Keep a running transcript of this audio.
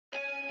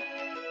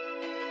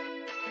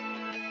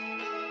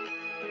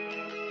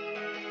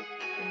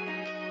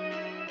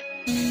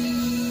This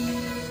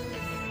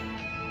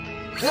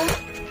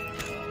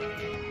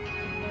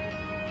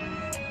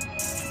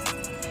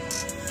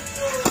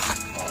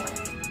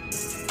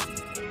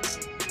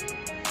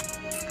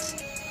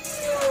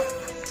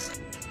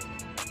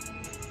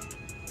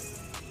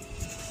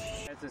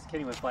is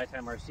Kenny with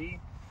Flytime RC.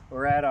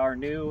 We're at our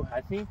new,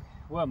 I think,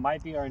 well, it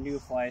might be our new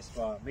fly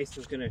spot.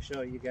 Mason's going to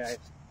show you guys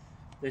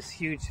this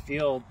huge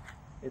field.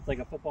 It's like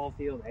a football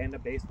field and a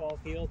baseball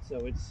field,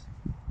 so it's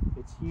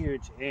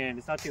huge, and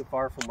it's not too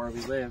far from where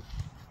we live.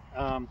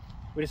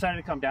 We decided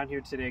to come down here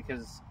today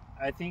because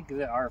I think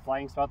that our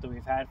flying spot that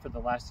we've had for the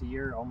last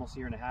year, almost a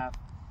year and a half,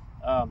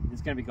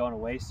 is going to be going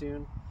away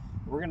soon.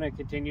 We're going to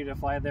continue to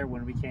fly there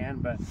when we can,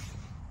 but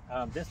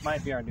this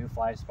might be our new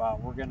fly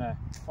spot. We're going to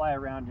fly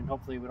around, and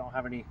hopefully we don't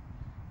have any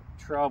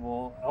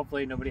trouble.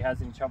 Hopefully nobody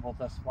has any trouble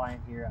with us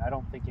flying here. I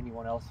don't think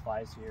anyone else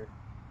flies here.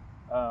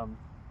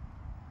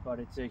 But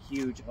it's a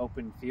huge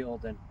open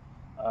field, and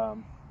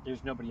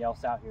there's nobody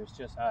else out here. It's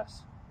just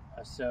us.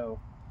 So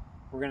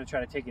we're going to try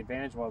to take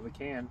advantage while we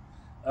can.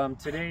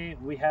 Today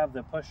we have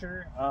the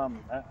pusher.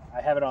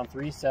 I have it on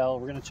 3-cell.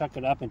 We're going to chuck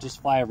it up and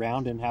just fly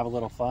around and have a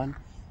little fun.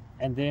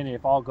 And then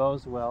if all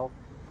goes well,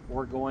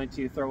 we're going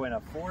to throw in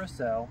a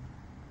 4-cell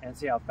and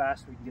see how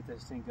fast we can get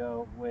this thing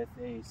go with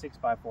a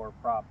 6x4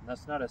 prop. And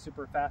that's not a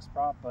super fast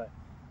prop, but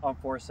on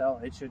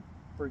 4-cell it should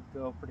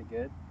go pretty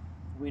good.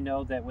 We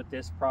know that with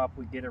this prop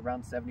we get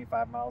around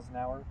 75 miles an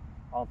hour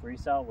on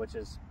 3-cell, which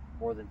is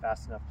more than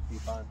fast enough to be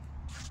fun.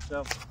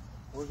 So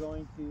we're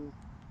going to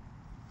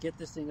get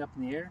this thing up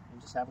in the air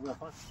and just have a little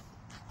fun.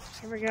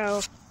 Here we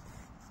go.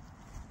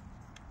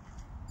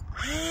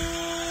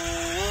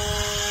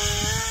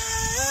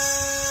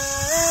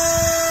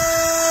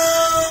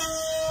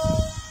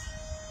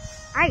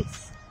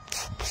 Ice.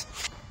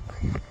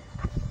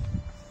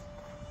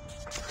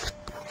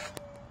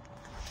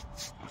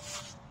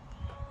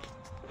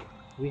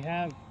 We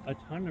have a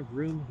ton of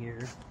room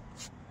here.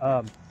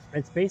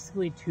 It's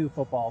basically 2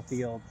 football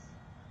fields.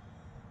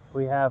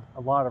 We have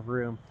a lot of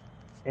room,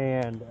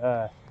 and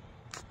now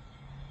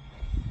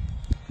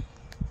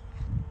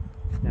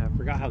I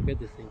forgot how good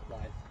this thing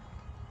flies.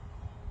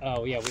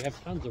 Oh yeah, we have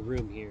tons of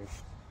room here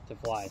to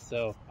fly,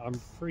 so I'm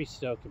pretty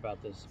stoked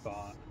about this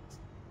spot.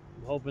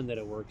 I'm hoping that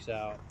it works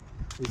out.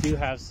 We do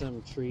have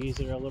some trees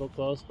that are a little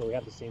close, but we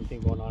have the same thing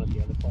going on at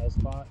the other fly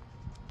spot.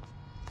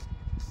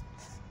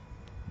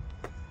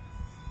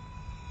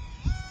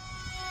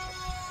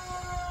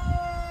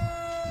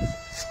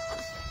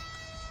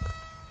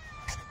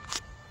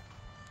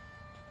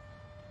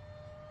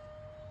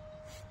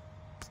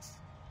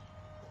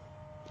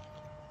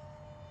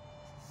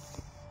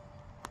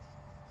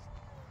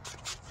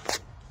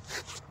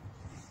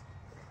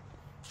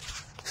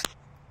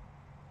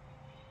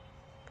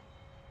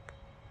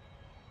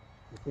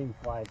 The thing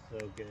flies so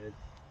good.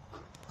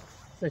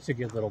 Such a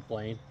good little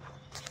plane.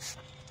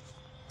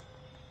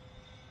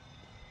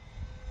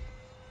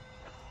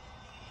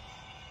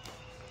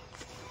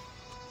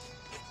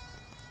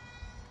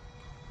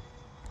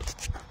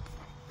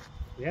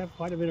 We have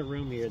quite a bit of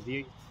room here,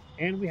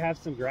 and we have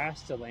some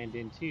grass to land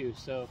in too.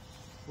 So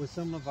with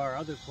some of our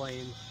other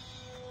planes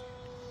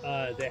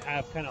that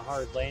have kind of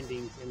hard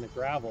landings in the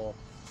gravel,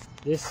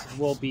 this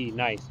will be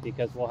nice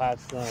because we'll have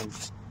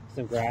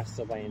some grass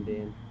to land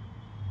in.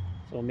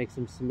 So it'll make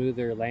some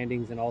smoother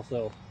landings, and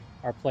also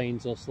our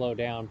planes will slow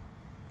down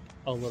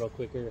a little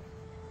quicker.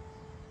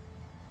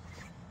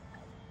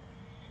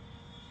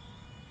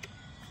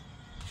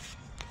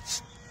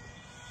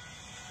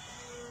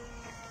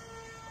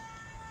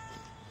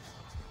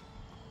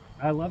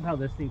 I love how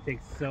this thing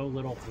takes so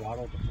little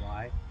throttle to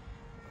fly.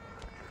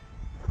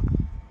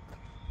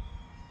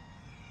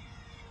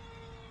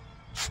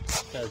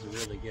 It does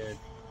really good.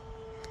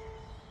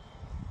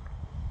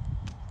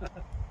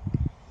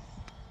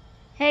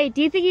 Hey,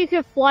 do you think you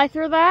could fly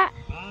through that?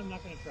 I'm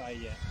not going to try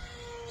yet.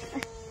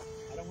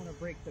 I don't want to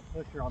break the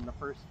pusher on the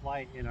first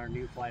flight in our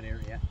new flight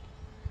area.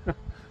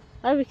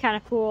 That'd be kind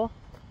of cool.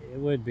 It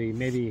would be.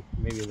 Maybe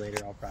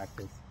later I'll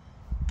practice.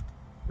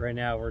 Right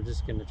now we're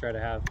just going to try to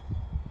have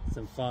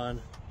some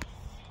fun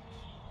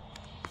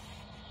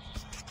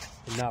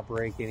and not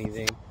break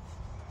anything.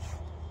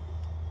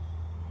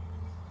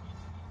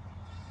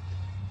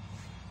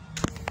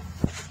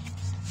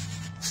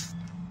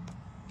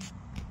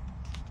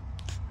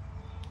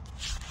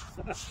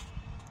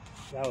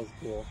 That was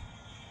cool.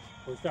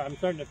 I'm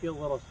starting to feel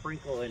a little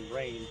sprinkle and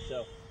rain,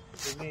 so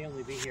we may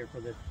only be here for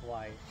this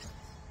flight.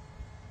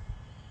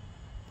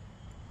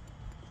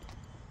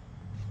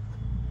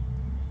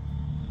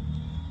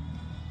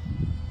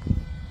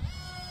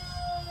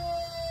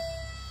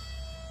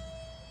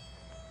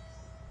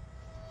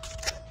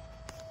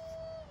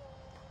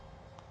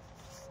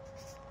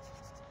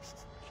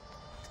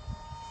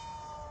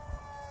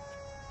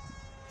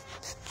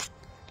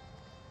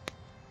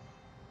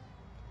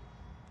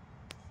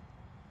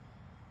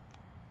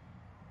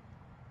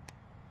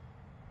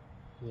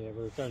 Yeah,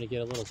 we're starting to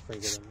get a little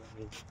sprinkle in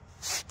rain.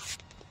 This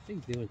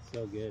thing's doing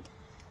so good.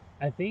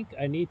 I think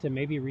I need to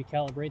maybe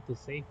recalibrate the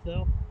safe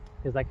though,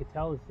 because I could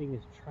tell this thing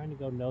is trying to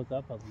go nose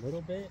up a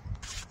little bit.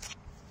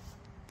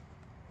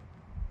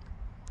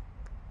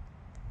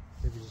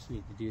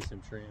 need to do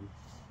some trim.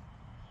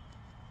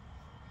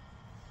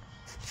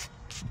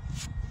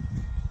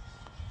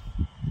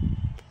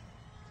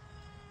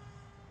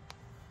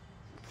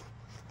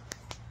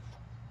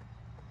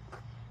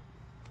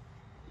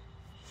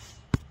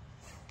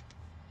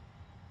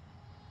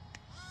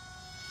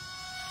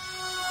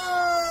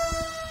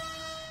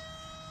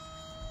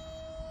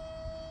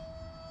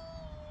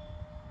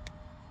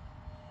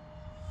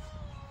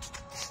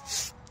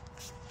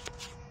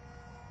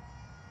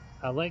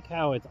 I like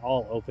how it's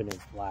all open and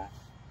flat.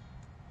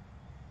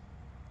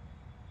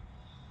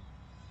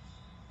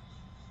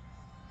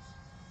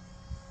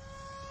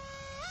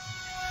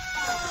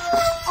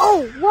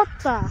 Oh, what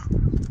the?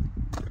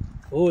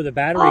 Oh, the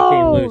battery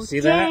came loose.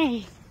 See dang.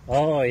 that?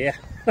 Oh, yeah.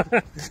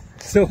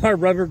 So our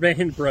rubber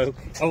band broke.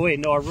 Oh, wait,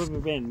 no, our rubber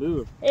band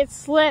moved. It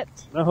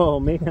slipped. Oh,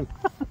 man.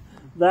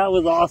 That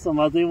was awesome.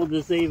 I was able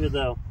to save it,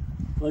 though.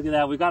 Look at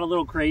that. We got a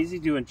little crazy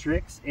doing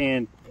tricks,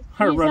 and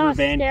our rubber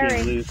band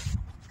came loose.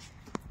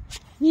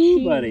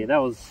 Ooh, buddy, that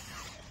was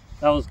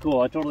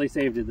cool. I totally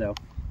saved it, though.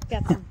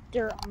 Got some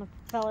dirt on the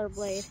propeller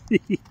blade.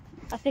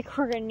 I think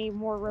we're going to need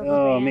more rubber bands.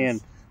 Oh,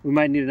 man. We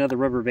might need another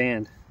rubber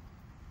band.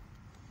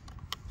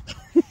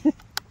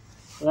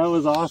 That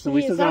was awesome.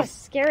 Jeez, that was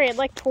scary. It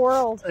like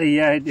twirled.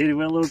 Yeah, it did. It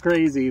went a little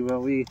crazy, but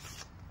we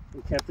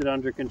kept it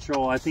under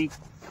control. I think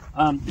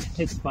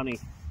it's funny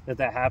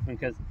that happened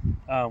because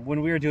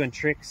when we were doing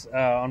tricks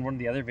on one of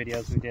the other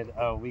videos we did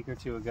a week or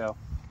two ago,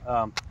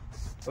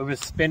 it was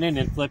spinning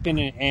and flipping,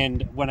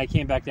 and when I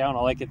came back down,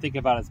 all I could think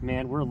about is,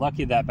 man, we're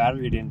lucky that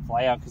battery didn't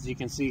fly out, because you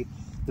can see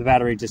the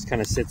battery just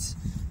kind of sits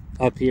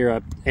up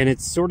here, and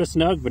it's sort of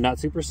snug, but not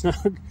super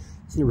snug.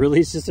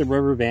 Really, it's just a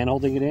rubber band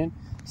holding it in.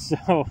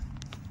 So,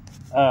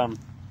 yeah,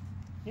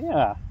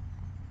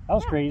 that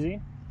was crazy.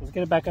 Let's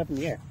get it back up in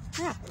the air.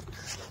 Yeah.